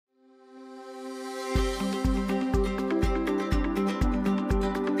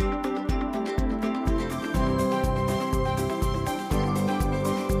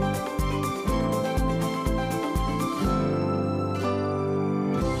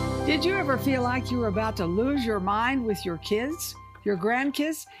Did you ever feel like you were about to lose your mind with your kids, your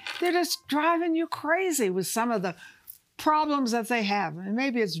grandkids? They're just driving you crazy with some of the problems that they have. And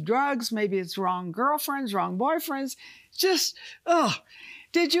maybe it's drugs, maybe it's wrong girlfriends, wrong boyfriends. Just,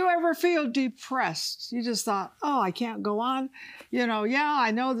 did you ever feel depressed? You just thought, I can't go on. You know, yeah,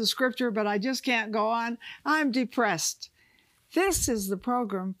 I know the scripture, but I just can't go on. I'm depressed. This is the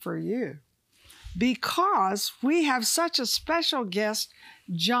program for you because we have such a special guest,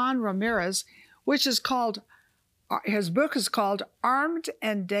 John Ramirez, which is called, his book is called Armed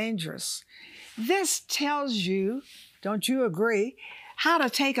and Dangerous. This tells you, don't you agree, how to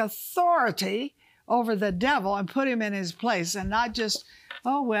take authority over the devil and put him in his place and not just,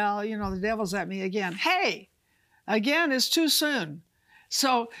 oh, well, you know, the devil's at me again. Hey, again is too soon.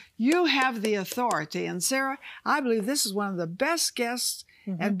 So you have the authority. And Sarah, I believe this is one of the best guests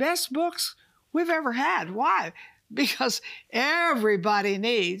and best books we've ever had. Why? Because everybody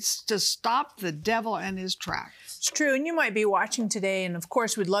needs to stop the devil in his tracks. It's true. And you might be watching today, and of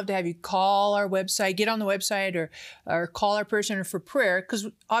course, we'd love to have you call our website, get on the website, or call our person for prayer, because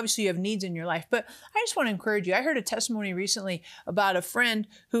obviously you have needs in your life. But I just want to encourage you. I heard a testimony recently about a friend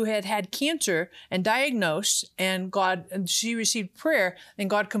who had had cancer and diagnosed, and she received prayer, and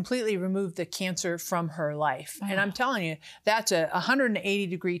God completely removed the cancer from her life. And I'm telling you, that's a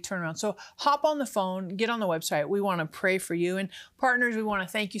 180-degree turnaround. So hop on the phone, get on the website. We want to pray for you. And partners, we want to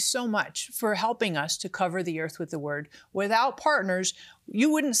thank you so much for helping us to cover the earth with the word. Without partners,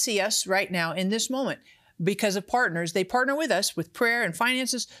 you wouldn't see us right now in this moment. Because of partners, they partner with us with prayer and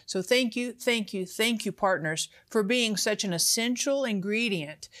finances. So thank you, partners, for being such an essential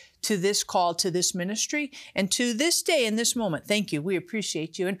ingredient to this call, to this ministry, and to this day in this moment. Thank you. We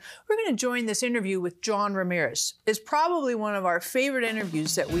appreciate you. And we're going to join this interview with John Ramirez. It's probably one of our favorite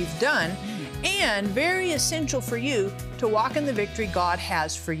interviews that we've done, and very essential for you to walk in the victory God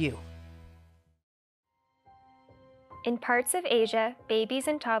has for you. In parts of Asia, babies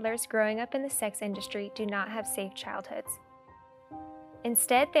and toddlers growing up in the sex industry do not have safe childhoods.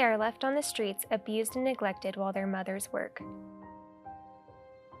 Instead, they are left on the streets, abused and neglected while their mothers work.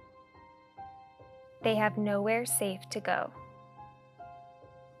 They have nowhere safe to go.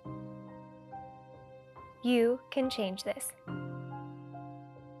 You can change this.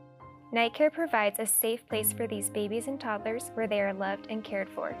 Night Care provides a safe place for these babies and toddlers where they are loved and cared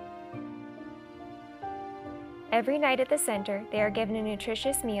for. Every night at the center, they are given a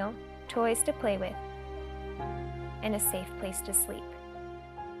nutritious meal, toys to play with, and a safe place to sleep.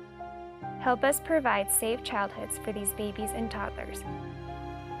 Help us provide safe childhoods for these babies and toddlers.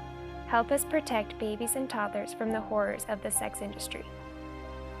 Help us protect babies and toddlers from the horrors of the sex industry.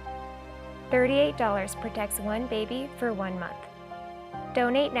 $38 protects one baby for 1 month.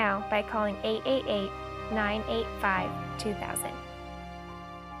 Donate now by calling 888-985-2000.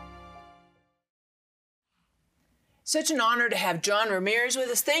 Such an honor to have John Ramirez with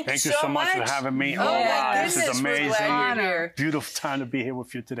us. Thank you so much for having me. Oh, my this is amazing. We're glad you're here. Beautiful time to be here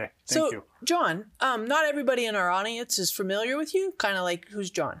with you today. Thank you. John, not everybody in our audience is familiar with you, kind of like, who's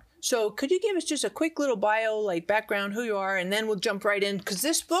John? So could you give us just a quick little bio, like background, who you are, and then we'll jump right in, because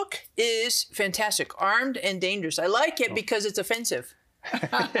this book is fantastic, Armed and Dangerous. I like it because it's offensive.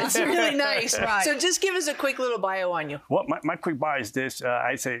 It's really nice. Right. So just give us a quick little bio on you. Well, my quick bio is this.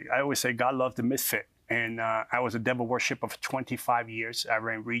 I always say God loved the misfit. And I was a devil worshiper for 25 years. I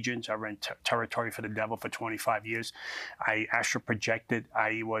ran regions. I ran territory for the devil for 25 years. I astral projected.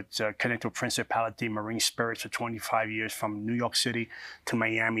 I was connected to principality, marine spirits for 25 years, from New York City to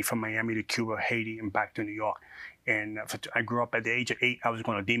Miami, from Miami to Cuba, Haiti, and back to New York. And I grew up at the age of 8. I was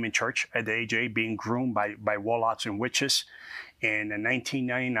going to demon church at the age of 8, being groomed by warlocks and witches. And in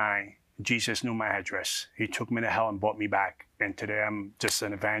 1999, Jesus knew my address. He took me to hell and brought me back. And today I'm just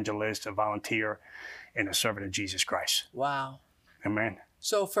an evangelist, a volunteer, and a servant of Jesus Christ. Wow. Amen.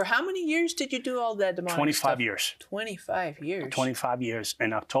 So for how many years did you do all that demonic 25 stuff? years. 25 years. 25 years.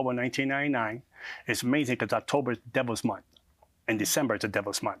 In October 1999, it's amazing because October is Devil's Month, and December is the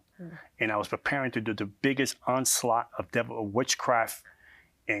Devil's Month. And I was preparing to do the biggest onslaught of witchcraft,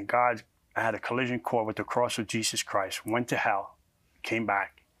 and God, I had a collision course with the cross of Jesus Christ, went to hell, came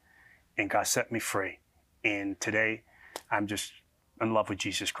back, and God set me free. And today, I'm just in love with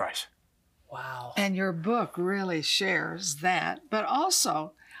Jesus Christ. Wow. And your book really shares that. But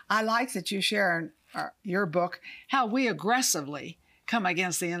also, I like that you share in your book how we aggressively come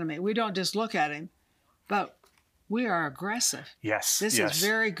against the enemy. We don't just look at him, but we are aggressive. Yes. This is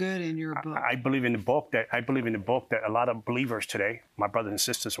very good in your book. I believe in the book that a lot of believers today, my brothers and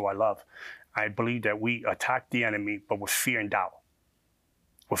sisters who I love, I believe that we attack the enemy, but with fear and doubt.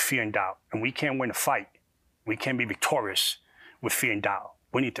 With fear and doubt. And we can't win a fight. We can't be victorious with fear and doubt.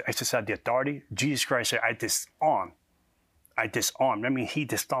 We need to exercise the authority. Jesus Christ said, I disarm. That means he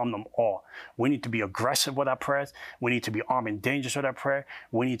disarmed them all. We need to be aggressive with our prayers. We need to be armed and dangerous with our prayer.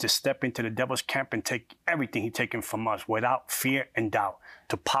 We need to step into the devil's camp and take everything he's taken from us without fear and doubt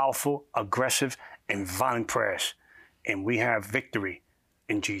to powerful, aggressive, and violent prayers. And we have victory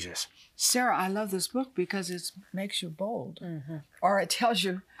in Jesus. Sarah, I love this book because it makes you bold, or it tells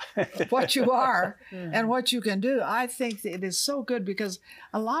you what you are and what you can do. I think it is so good because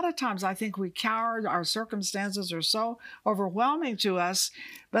a lot of times I think we cower, our circumstances are so overwhelming to us,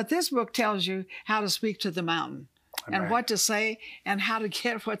 but this book tells you how to speak to the mountain. Amen. And what to say and how to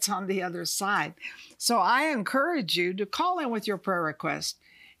get what's on the other side. So I encourage you to call in with your prayer request.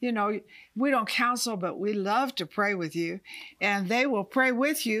 You know, we don't counsel, but we love to pray with you, and they will pray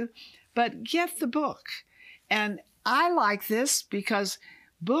with you, but get the book. And I like this because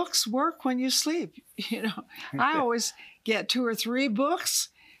books work when you sleep. You know, I always get 2 or 3 books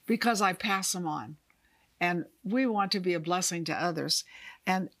because I pass them on. And we want to be a blessing to others.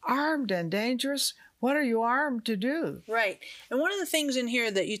 And armed and dangerous, what are you armed to do? Right. And one of the things in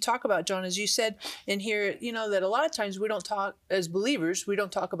here that you talk about, John, is you said in here, you know, that a lot of times we don't talk, as believers, we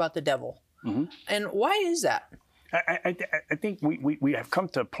don't talk about the devil. And why is that? I think we have come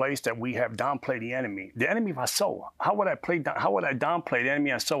to a place that we have downplayed the enemy of our soul. How would I downplay the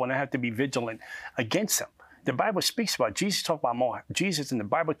enemy of our soul when I have to be vigilant against him? The Bible speaks about Jesus. Jesus in the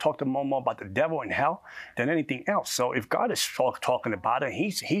Bible talked more about the devil and hell than anything else. So if God is talking about it,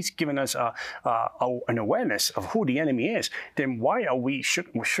 He's given us an awareness of who the enemy is. Then why are we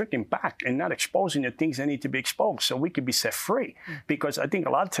shrinking back and not exposing the things that need to be exposed so we can be set free? Because I think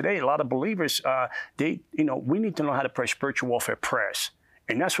a lot of believers, we need to know how to pray spiritual warfare prayers.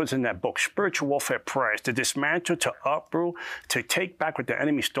 And that's what's in that book, Spiritual Warfare Prayers, to dismantle, to uproot, to take back what the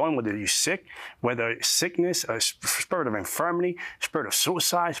enemy's doing, whether you're sick, whether it's sickness, a spirit of infirmity, spirit of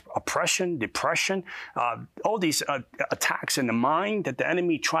suicide, oppression, depression, all these attacks in the mind that the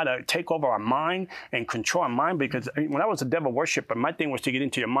enemy try to take over our mind and control our mind. Because when I was a devil worshiper, my thing was to get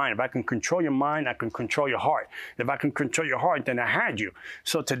into your mind. If I can control your mind, I can control your heart. If I can control your heart, then I had you.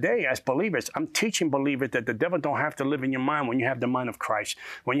 So today, as believers, I'm teaching believers that the devil don't have to live in your mind when you have the mind of Christ.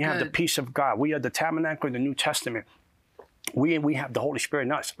 When you have the peace of God, we are the tabernacle of the New Testament. We have the Holy Spirit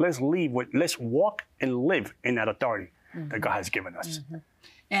in us. Let's walk and live in that authority that God has given us.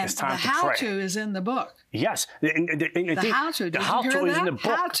 And the how-to is in the book. Yes. The how-to. The how-to is in the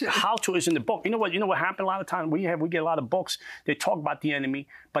book. The how-to is in the book. You know what happened a lot of times? We get a lot of books. They talk about the enemy,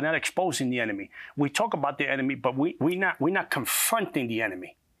 but not exposing the enemy. We talk about the enemy, but we're not confronting the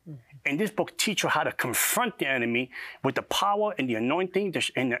enemy. And this book teaches you how to confront the enemy with the power and the anointing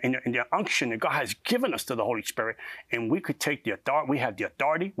and the unction that God has given us to the Holy Spirit. And we could take the authority. We have the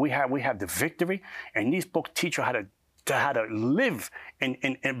authority. We have the victory. And these books teach you how to live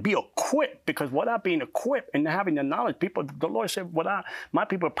and be equipped. Because without being equipped and having the knowledge, the Lord said, my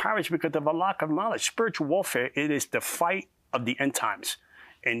people perish because of a lack of knowledge. Spiritual warfare, it is the fight of the end times.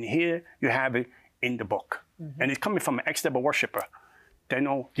 And here you have it in the book. And it's coming from an ex-devil worshiper. They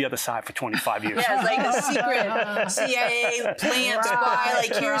know the other side for 25 years. Yeah, it's like a secret CIA plant spy.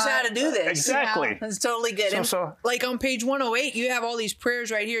 Like, here's how to do this. Exactly. Yeah, that's totally good. Like on page 108, you have all these prayers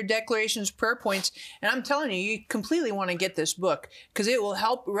right here, declarations, prayer points. And I'm telling you, you completely want to get this book because it will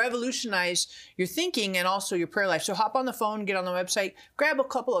help revolutionize your thinking and also your prayer life. So hop on the phone, get on the website, grab a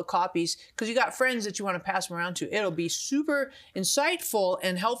couple of copies because you got friends that you want to pass them around to. It'll be super insightful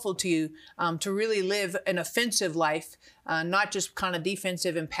and helpful to you to really live an offensive life. Not just kind of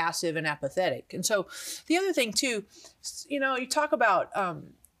defensive and passive and apathetic. And so the other thing too, you talk about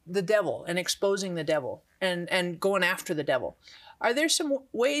the devil and exposing the devil and going after the devil. Are there some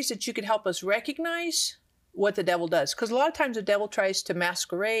ways that you could help us recognize what the devil does? Because a lot of times the devil tries to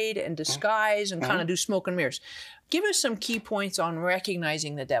masquerade and disguise and kind of do smoke and mirrors. Give us some key points on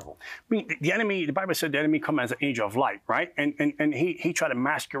recognizing the devil. I mean, the enemy, the Bible said the enemy come as an angel of light, right? And he tried to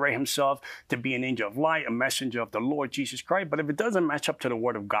masquerade himself to be an angel of light, a messenger of the Lord Jesus Christ. But if it doesn't match up to the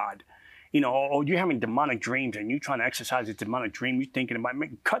word of God, or you're having demonic dreams and you're trying to exercise a demonic dream, you're thinking about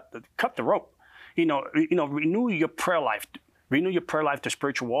cut the rope. Renew your prayer life. Renew your prayer life to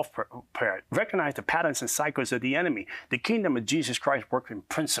spiritual warfare. Recognize the patterns and cycles of the enemy. The kingdom of Jesus Christ works in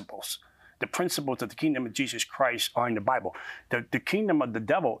principles. The principles of the kingdom of Jesus Christ are in the Bible. The kingdom of the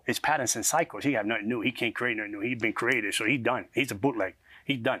devil is patterns and cycles. He have nothing new. He can't create nothing new. He's been created, so he's done. He's a bootleg.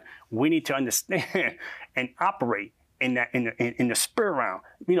 He's done. We need to understand and operate in the spirit realm.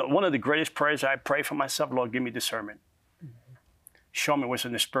 One of the greatest prayers I pray for myself, Lord, give me discernment. Show me what's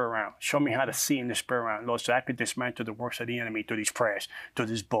in the spirit realm. Show me how to see in the spirit realm, Lord, so I could dismantle the works of the enemy through these prayers, through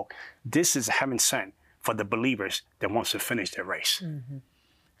this book. This is heaven sent for the believers that wants to finish their race.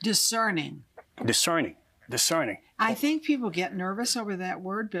 Discerning. Discerning. Discerning. I think people get nervous over that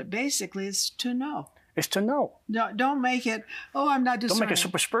word, but basically it's to know. It's to know. No, don't make it, oh, I'm not discerning. Don't make it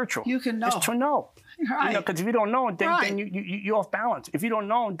super spiritual. You can know. It's to know. Right. Because if you don't know, then, Right. then you're off balance. If you don't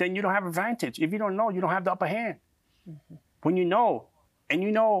know, then you don't have advantage. If you don't know, you don't have the upper hand. When you know, and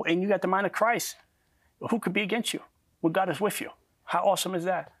you got the mind of Christ, who could be against you? Well, God is with you. How awesome is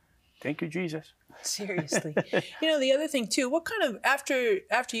that? Thank you, Jesus. Seriously. The other thing too, what kind of, after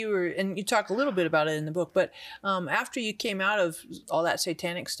you were, and you talk a little bit about it in the book, but after you came out of all that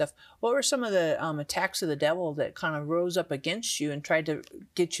satanic stuff, what were some of the attacks of the devil that kind of rose up against you and tried to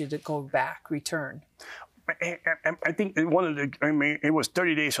get you to go back, return? I think it was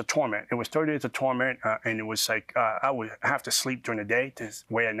 30 days of torment. It was 30 days of torment, and it was like I would have to sleep during the day to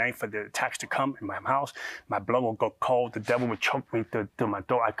wait at night for the attacks to come in my house. My blood would go cold. The devil would choke me through my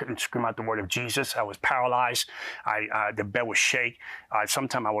throat. I couldn't scream out the word of Jesus. I was paralyzed. The bed would shake.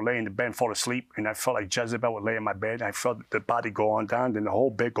 Sometimes I would lay in the bed and fall asleep, and I felt like Jezebel would lay in my bed. I felt the body go on down, then the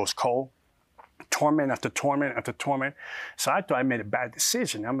whole bed goes cold. Torment after torment after torment. So I thought I made a bad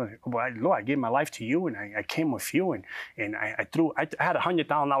decision. I'm like, well, Lord, I gave my life to you, and I came with you, and I had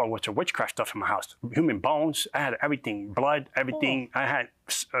 $100,000 worth of witchcraft stuff in my house. Human bones. I had everything, blood, everything. Oh. I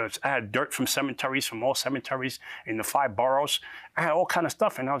had dirt from cemeteries, from all cemeteries in the 5 boroughs. I had all kind of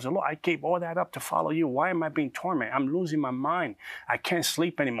stuff, and I was like, Lord, I gave all that up to follow you. Why am I being tormented? I'm losing my mind. I can't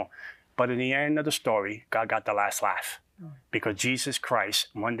sleep anymore. But in the end of the story, God got the last laugh. Because Jesus Christ,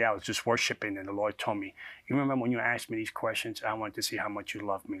 one day I was just worshiping, and the Lord told me, you remember when you asked me these questions? I wanted to see how much you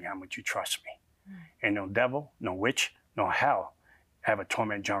love me, how much you trust me. And no devil, no witch, no hell ever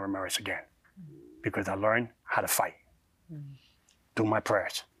torment John Ramirez again. Because I learned how to fight through my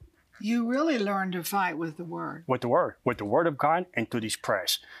prayers. You really learned to fight with the Word. With the Word of God, and through these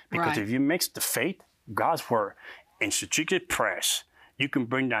prayers. Because if you mix the faith, God's Word, and strategic prayers, you can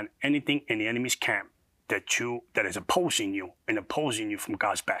bring down anything in the enemy's camp that is opposing you and opposing you from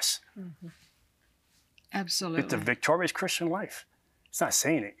God's best. Absolutely. It's a victorious Christian life. It's not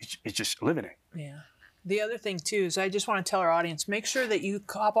saying it, it's just living it. Yeah. The other thing too is I just want to tell our audience, make sure that you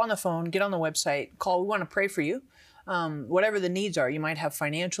hop on the phone, get on the website, call. We want to pray for you. Whatever the needs are. You might have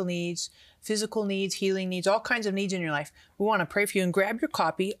financial needs, physical needs, healing needs, all kinds of needs in your life. We want to pray for you, and grab your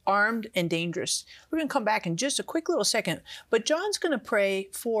copy, Armed and Dangerous. We're going to come back in just a quick little second, but John's going to pray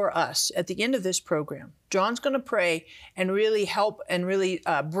for us at the end of this program. John's going to pray and really help and really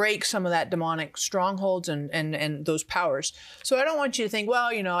break some of that demonic strongholds and those powers. So I don't want you to think, well,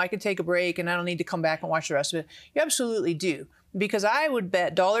 I could take a break and I don't need to come back and watch the rest of it. You absolutely do. Because I would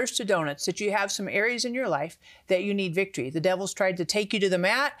bet dollars to donuts that you have some areas in your life that you need victory. The devil's tried to take you to the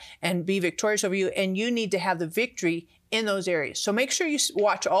mat and be victorious over you, and you need to have the victory in those areas. So make sure you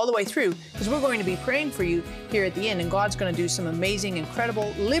watch all the way through, because we're going to be praying for you here at the end, and God's going to do some amazing,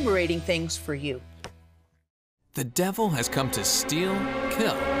 incredible, liberating things for you. The devil has come to steal,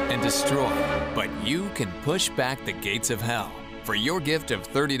 kill, and destroy, but you can push back the gates of hell. For your gift of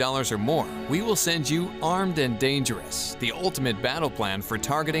 $30 or more, we will send you Armed and Dangerous, the ultimate battle plan for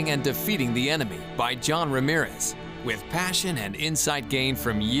targeting and defeating the enemy by John Ramirez. With passion and insight gained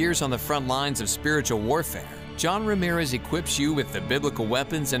from years on the front lines of spiritual warfare, John Ramirez equips you with the biblical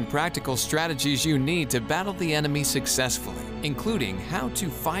weapons and practical strategies you need to battle the enemy successfully, including how to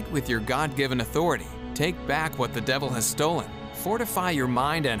fight with your God-given authority, take back what the devil has stolen, fortify your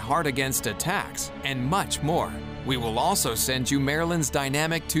mind and heart against attacks, and much more. We will also send you Marilyn's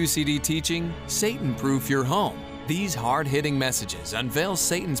dynamic 2-CD teaching, Satan-Proof Your Home. These hard-hitting messages unveil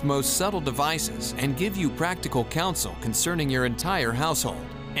Satan's most subtle devices and give you practical counsel concerning your entire household.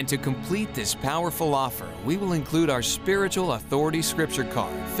 And to complete this powerful offer, we will include our Spiritual Authority Scripture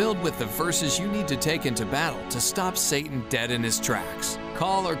card filled with the verses you need to take into battle to stop Satan dead in his tracks.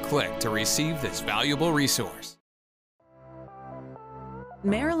 Call or click to receive this valuable resource.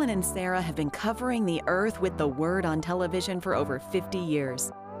 Marilyn and Sarah have been covering the earth with the Word on television for over 50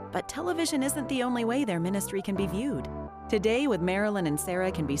 years. But television isn't the only way their ministry can be viewed. Today with Marilyn and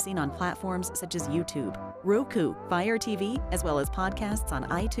Sarah can be seen on platforms such as YouTube, Roku, Fire TV, as well as podcasts on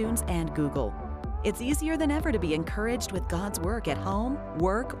iTunes and Google. It's easier than ever to be encouraged with God's work at home,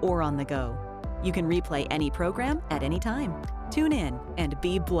 work, or on the go. You can replay any program at any time. Tune in and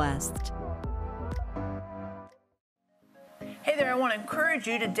be blessed. Hey there, I want to encourage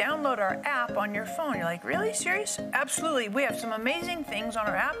you to download our app on your phone. You're like, really? Serious? Absolutely. We have some amazing things on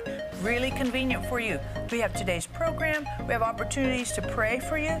our app, really convenient for you. We have today's program. We have opportunities to pray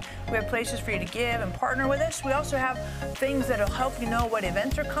for you. We have places for you to give and partner with us. We also have things that will help you know what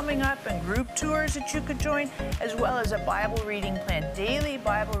events are coming up and group tours that you could join, as well as a Bible reading plan, daily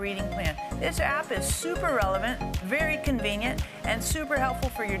Bible reading plan. This app is super relevant, very convenient, and super helpful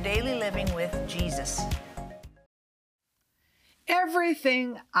for your daily living with Jesus.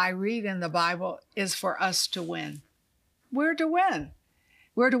 Everything I read in the Bible is for us to win. We're to win.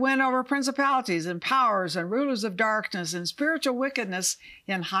 We're to win over principalities and powers and rulers of darkness and spiritual wickedness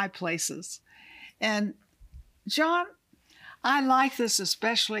in high places. And John, I like this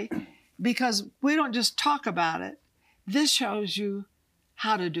especially because we don't just talk about it. This shows you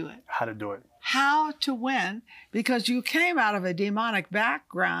how to do it. How to do it. How to win, because you came out of a demonic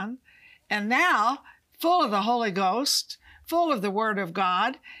background and now full of the Holy Ghost, full of the Word of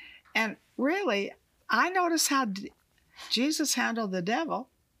God. And really, I notice how Jesus handled the devil.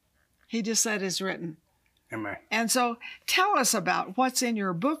 He just said, it's written. Amen. And so tell us about what's in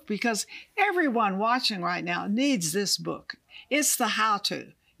your book, because everyone watching right now needs this book. It's the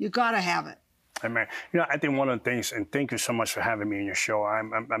how-to. You got to have it. Amen. You know, I think one of the things, and thank you so much for having me in your show.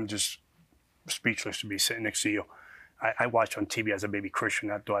 I'm just speechless to be sitting next to you. I watched on TV as a baby Christian.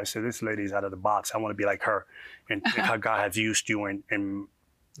 I thought, I said, this lady's out of the box. I want to be like her, and how God has used you, and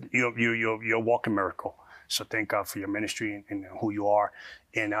you're a walking miracle. So thank God for your ministry and who you are.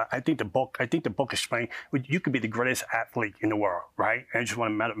 And I think the book explains you could be the greatest athlete in the world, right? And I just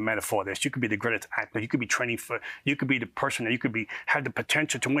want to metaphor this. You could be the greatest athlete. You could be training you could be the person that you could have the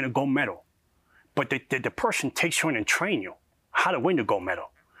potential to win a gold medal. But the person takes you in and train you how to win the gold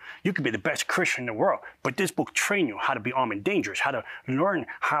medal. You could be the best Christian in the world, but this book trains you how to be armed and dangerous, how to learn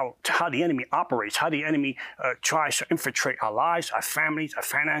how the enemy operates, how the enemy tries to infiltrate our lives, our families, our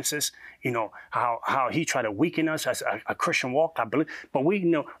finances. You know how he tried to weaken us as a Christian walk. I believe, but the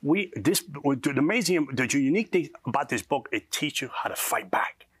unique thing about this book, it teaches you how to fight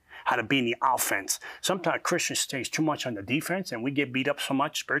back, how to be in the offense. Sometimes Christians stays too much on the defense, and we get beat up so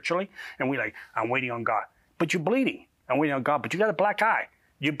much spiritually, and we like, I'm waiting on God, but you're bleeding. I'm waiting on God, but you got a black eye.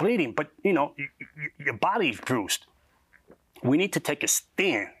 You're bleeding, but you know your body's bruised. We need to take a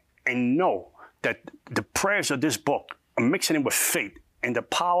stand and know that the prayers of this book are mixing it with faith and the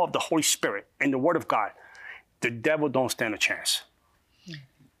power of the Holy Spirit and the Word of God. The devil don't stand a chance.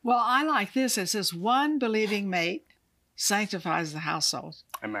 Well, I like this. It says, one believing mate sanctifies the household.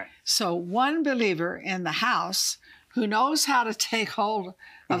 Amen. So one believer in the house who knows how to take hold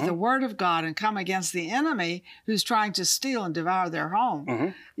of the Word of God and come against the enemy who's trying to steal and devour their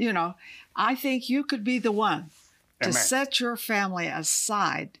home. You know, I think you could be the one to set your family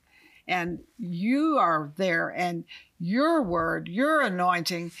aside, and you are there, and your word, your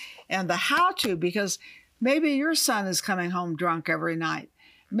anointing, and the how-to, because maybe your son is coming home drunk every night.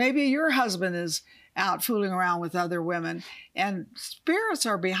 Maybe your husband is out fooling around with other women, and spirits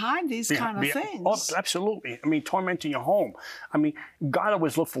are behind these kind of things. Oh, absolutely. I mean, tormenting your home. I mean, God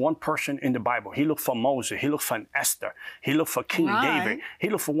always looked for one person in the Bible. He looked for Moses. He looked for Esther. He looked for King David. He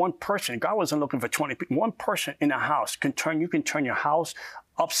looked for one person. God wasn't looking for 20 people. One person in a house you can turn your house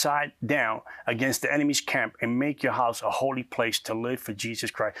upside down against the enemy's camp and make your house a holy place to live for Jesus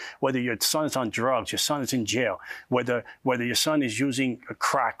Christ. Whether your son is on drugs, your son is in jail, whether your son is using a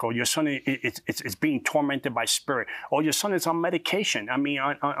crack, or your son is being tormented by spirit, or your son is on medication,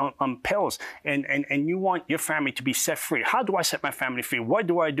 on pills, and you want your family to be set free. How do I set my family free? What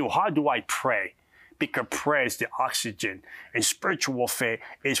do I do? How do I pray? Because prayer is the oxygen, and spiritual warfare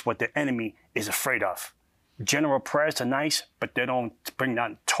is what the enemy is afraid of. General prayers are nice, but they don't bring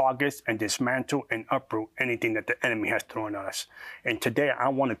down targets and dismantle and uproot anything that the enemy has thrown at us. And today, I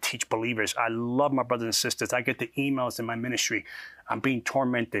want to teach believers. I love my brothers and sisters. I get the emails in my ministry. I'm being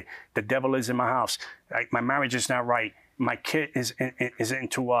tormented. The devil is in my house. My marriage is not right. My kid is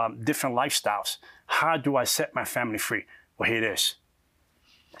into different lifestyles. How do I set my family free? Well, here it is.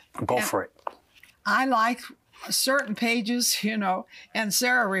 Go for it. I like certain pages, you know, and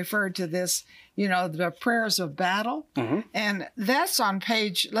Sarah referred to this, you know, the prayers of battle. And that's on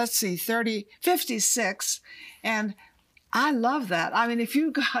page, let's see, 56. And I love that. I mean, if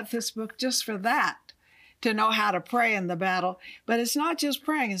you got this book just for that, to know how to pray in the battle, but it's not just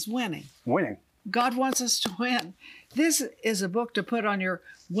praying, it's winning. Winning. God wants us to win. This is a book to put on your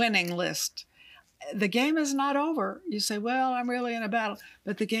winning list. The game is not over. You say, well, I'm really in a battle,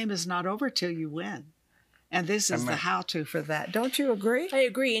 but the game is not over till you win. And this is the how-to for that. Don't you agree? I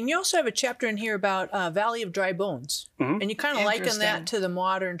agree. And you also have a chapter in here about Valley of Dry Bones. And you kind of liken that to the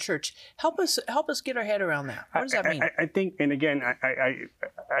modern church. Help us get our head around that. What does that mean? I think, and again,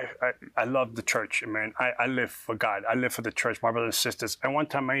 I love the church, man. I live for God. I live for the church, my brothers and sisters. And one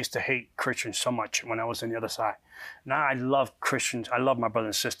time I used to hate Christians so much when I was on the other side. Now I love Christians. I love my brothers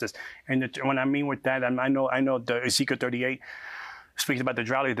and sisters. And when I mean with that, I know the Ezekiel 38 speaks about the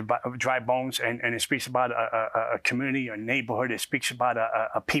dry bones, and it speaks about a community, a neighborhood. It speaks about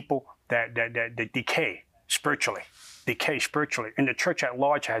a people that decay spiritually. And the church at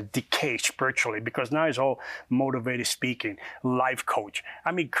large has decayed spiritually because now it's all motivated speaking, life coach.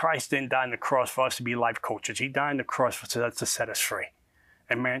 I mean, Christ didn't die on the cross for us to be life coaches. He died on the cross to set us free.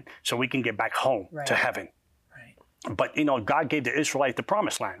 Amen? So we can get back home to heaven. Right. But, God gave the Israelites the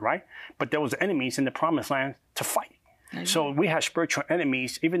promised land, right? But there was enemies in the promised land to fight. So we have spiritual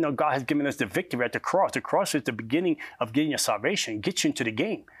enemies, even though God has given us the victory at the cross. The cross is the beginning of getting your salvation, gets you into the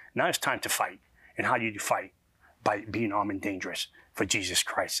game. Now it's time to fight. And how do you fight? By being armed and dangerous for Jesus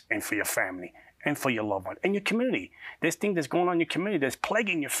Christ and for your family and for your loved one and your community. There's things that's going on in your community that's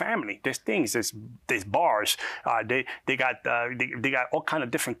plaguing your family. There's things, there's bars. They got all kind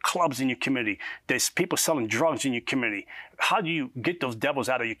of different clubs in your community. There's people selling drugs in your community. How do you get those devils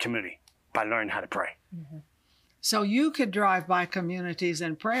out of your community? By learning how to pray. So you could drive by communities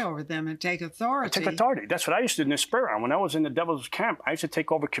and pray over them and take authority. Take authority. That's what I used to do in the spirit realm. When I was in the devil's camp, I used to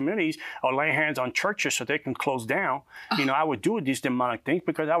take over communities or lay hands on churches so they can close down. I would do these demonic things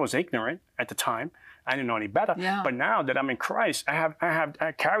because I was ignorant at the time. I didn't know any better. Yeah. But now that I'm in Christ,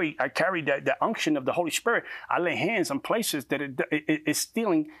 I carry the unction of the Holy Spirit. I lay hands on places that is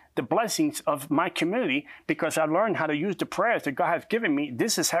stealing the blessings of my community because I learned how to use the prayers that God has given me.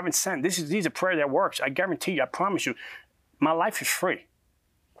 This is heaven sent. These are prayer that works. I guarantee you, I promise you, my life is free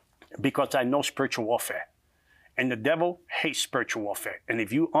because I know spiritual warfare. And the devil hates spiritual warfare. And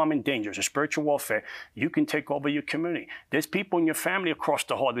if you arm and dangerous of spiritual warfare, you can take over your community. There's people in your family across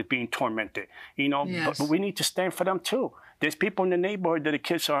the hall that are being tormented, but we need to stand for them too. There's people in the neighborhood that the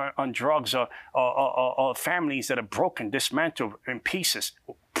kids are on drugs or families that are broken, dismantled in pieces.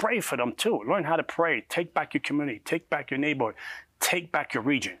 Pray for them too. Learn how to pray. Take back your community. Take back your neighborhood. Take back your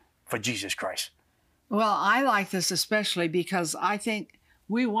region for Jesus Christ. Well, I like this especially because I think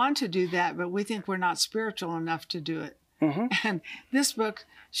we want to do that, but we think we're not spiritual enough to do it. And this book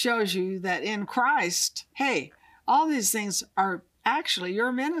shows you that in Christ, hey, all these things are actually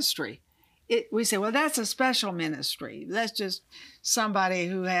your ministry. We say, well, that's a special ministry. That's just somebody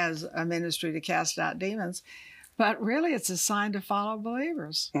who has a ministry to cast out demons. But really, it's a sign to follow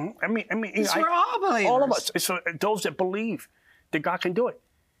believers. I mean, we're all believers. All of us. It's those that believe that God can do it.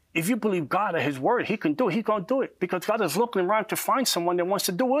 If you believe God at His word, He can do it. He's gonna do it because God is looking around to find someone that wants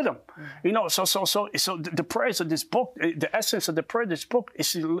to do with Him. So the prayers of this book, the essence of the prayer of this book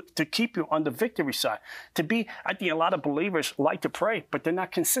is to keep you on the victory side. I think a lot of believers like to pray, but they're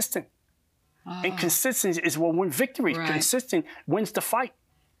not consistent. And consistency is what wins victory. Right. Consistent wins the fight.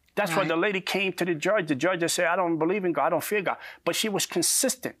 That's why the lady came to the judge. The judge just said, "I don't believe in God. I don't fear God," but she was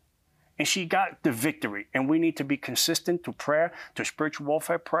consistent. And she got the victory. And we need to be consistent to prayer, to spiritual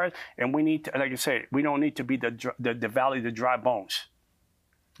warfare prayer. And we need to, like I said, we don't need to be the valley of the dry bones.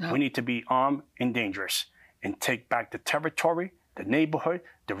 No. We need to be armed and dangerous and take back the territory, the neighborhood,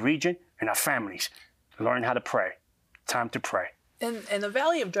 the region, and our families. Learn how to pray. Time to pray. And the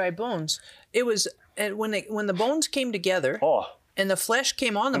valley of dry bones, it was when the bones came together. And the flesh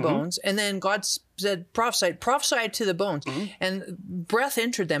came on the bones, and then God said, prophesied to the bones, and breath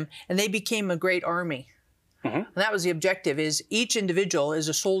entered them, and they became a great army. And that was the objective, is each individual is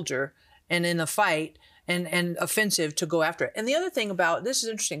a soldier, and in a fight, and offensive to go after it. And the other thing about, this is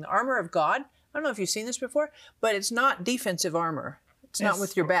interesting, the armor of God, I don't know if you've seen this before, but it's not defensive armor. It's not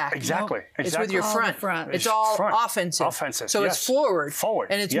with your back. Exactly. It's with your front. It's all offensive. So it's forward.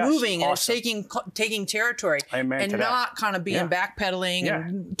 And it's moving, and it's taking territory. Amen and not kind of being backpedaling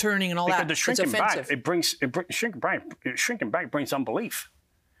and turning and all that. Because the shrinking back, shrinking back brings unbelief.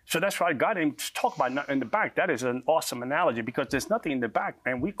 So that's why God didn't talk about in the back. That is an awesome analogy because there's nothing in the back,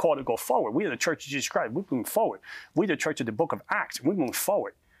 man. We call it go forward. We are the Church of Jesus Christ. We're moving forward. We're the church of the book of Acts. We move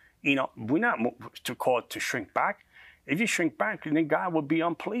forward. We're not called to shrink back. If you shrink back, then God will be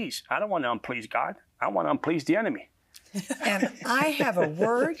unpleased. I don't want to unplease God. I want to unplease the enemy. And I have a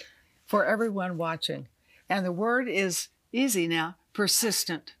word for everyone watching. And the word is easy now,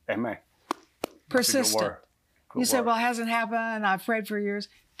 persistent. Amen. Persistent. You say, well, it hasn't happened. I've prayed for years.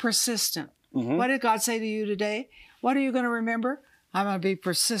 Persistent. What did God say to you today? What are you going to remember? I'm going to be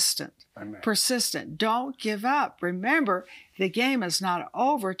persistent. Amen. Persistent. Don't give up. Remember, the game is not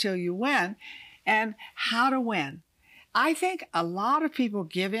over till you win. and how to win. I think a lot of people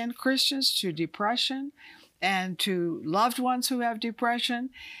give in, Christians, to depression and to loved ones who have depression.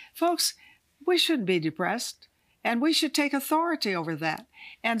 Folks, we shouldn't be depressed, and we should take authority over that.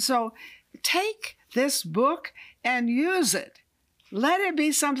 And so take this book and use it. Let it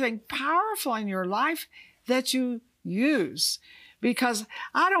be something powerful in your life that you use. Because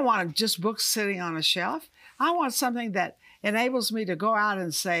I don't want just books sitting on a shelf. I want something that enables me to go out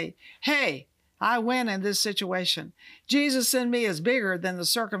and say, hey, I win in this situation. Jesus in me is bigger than the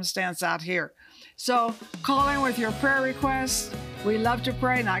circumstance out here. So call in with your prayer requests. We love to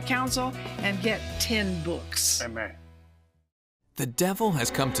pray, not counsel, and get 10 books. Amen. The devil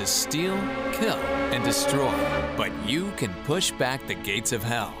has come to steal, kill, and destroy, but you can push back the gates of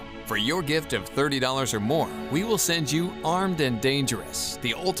hell. For your gift of $30 or more, we will send you Armed and Dangerous,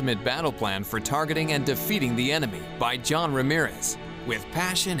 the ultimate battle plan for targeting and defeating the enemy by John Ramirez. With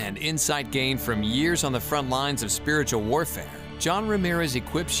passion and insight gained from years on the front lines of spiritual warfare, John Ramirez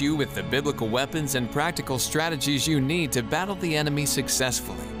equips you with the biblical weapons and practical strategies you need to battle the enemy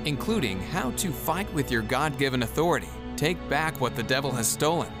successfully, including how to fight with your God-given authority, take back what the devil has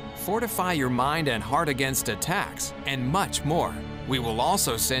stolen, fortify your mind and heart against attacks, and much more. We will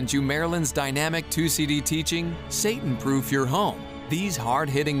also send you Marilyn's dynamic 2-CD teaching, Satan-Proof Your Home. These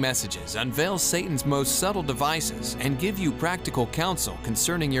hard-hitting messages unveil Satan's most subtle devices and give you practical counsel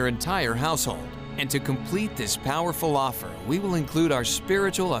concerning your entire household. And to complete this powerful offer, we will include our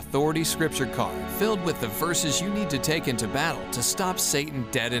Spiritual Authority Scripture card filled with the verses you need to take into battle to stop Satan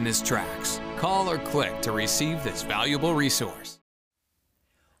dead in his tracks. Call or click to receive this valuable resource.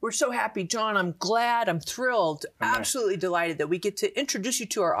 We're so happy, John. I'm glad, I'm thrilled, Amen. absolutely delighted that we get to introduce you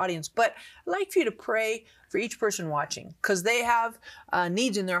to our audience. But I'd like for you to pray for each person watching, because they have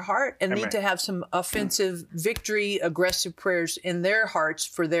needs in their heart and Amen. need to have some offensive, victory, aggressive prayers in their hearts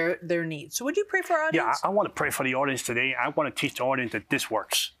for their needs. So would you pray for our audience? Yeah, I want to pray for the audience today. I want to teach the audience that this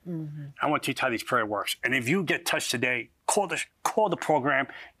works. I want to teach how this prayer works. And if you get touched today, call the program,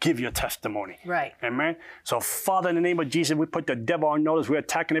 give your testimony. Right. Amen. So, Father, in the name of Jesus, we put the devil on notice. We're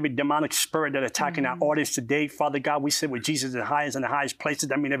attacking every demonic spirit that's attacking our audience today. Father God, we sit with Jesus in the highest places.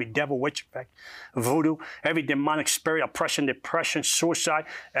 That means every devil, witchcraft, voodoo, every demonic spirit, oppression, depression, suicide,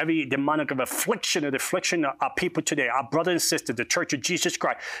 every demonic of affliction of our people today, our brothers and sisters, the Church of Jesus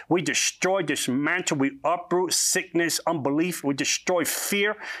Christ. We destroy, dismantle, we uproot sickness, unbelief. We destroy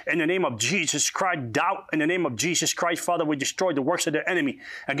fear in the name of Jesus Christ, doubt in the name of Jesus Christ. Father, we destroy the works of the enemy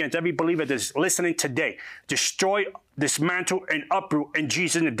against every believer that's listening today. Destroy, dismantle, and uproot in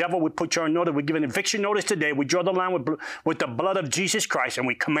Jesus and the devil. We put you on notice. We give an eviction notice today. We draw the line with the blood of Jesus Christ, and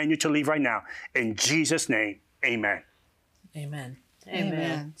we command you to leave right now. In Jesus' name, amen. Amen.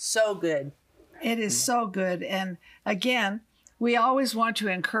 Amen. So good. It is so good. And again, we always want to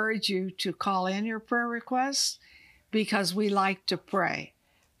encourage you to call in your prayer requests because we like to pray.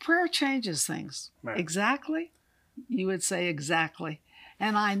 Prayer changes things. Right. Exactly? You would say exactly.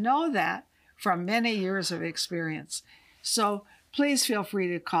 And I know that from many years of experience. So please feel free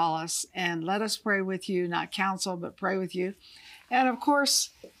to call us and let us pray with you, not counsel, but pray with you. And of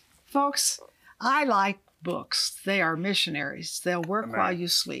course, folks, I like books. They are missionaries. They'll work Amen. while you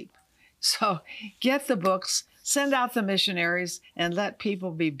sleep. So get the books, send out the missionaries, and let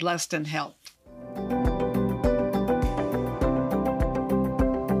people be blessed and helped.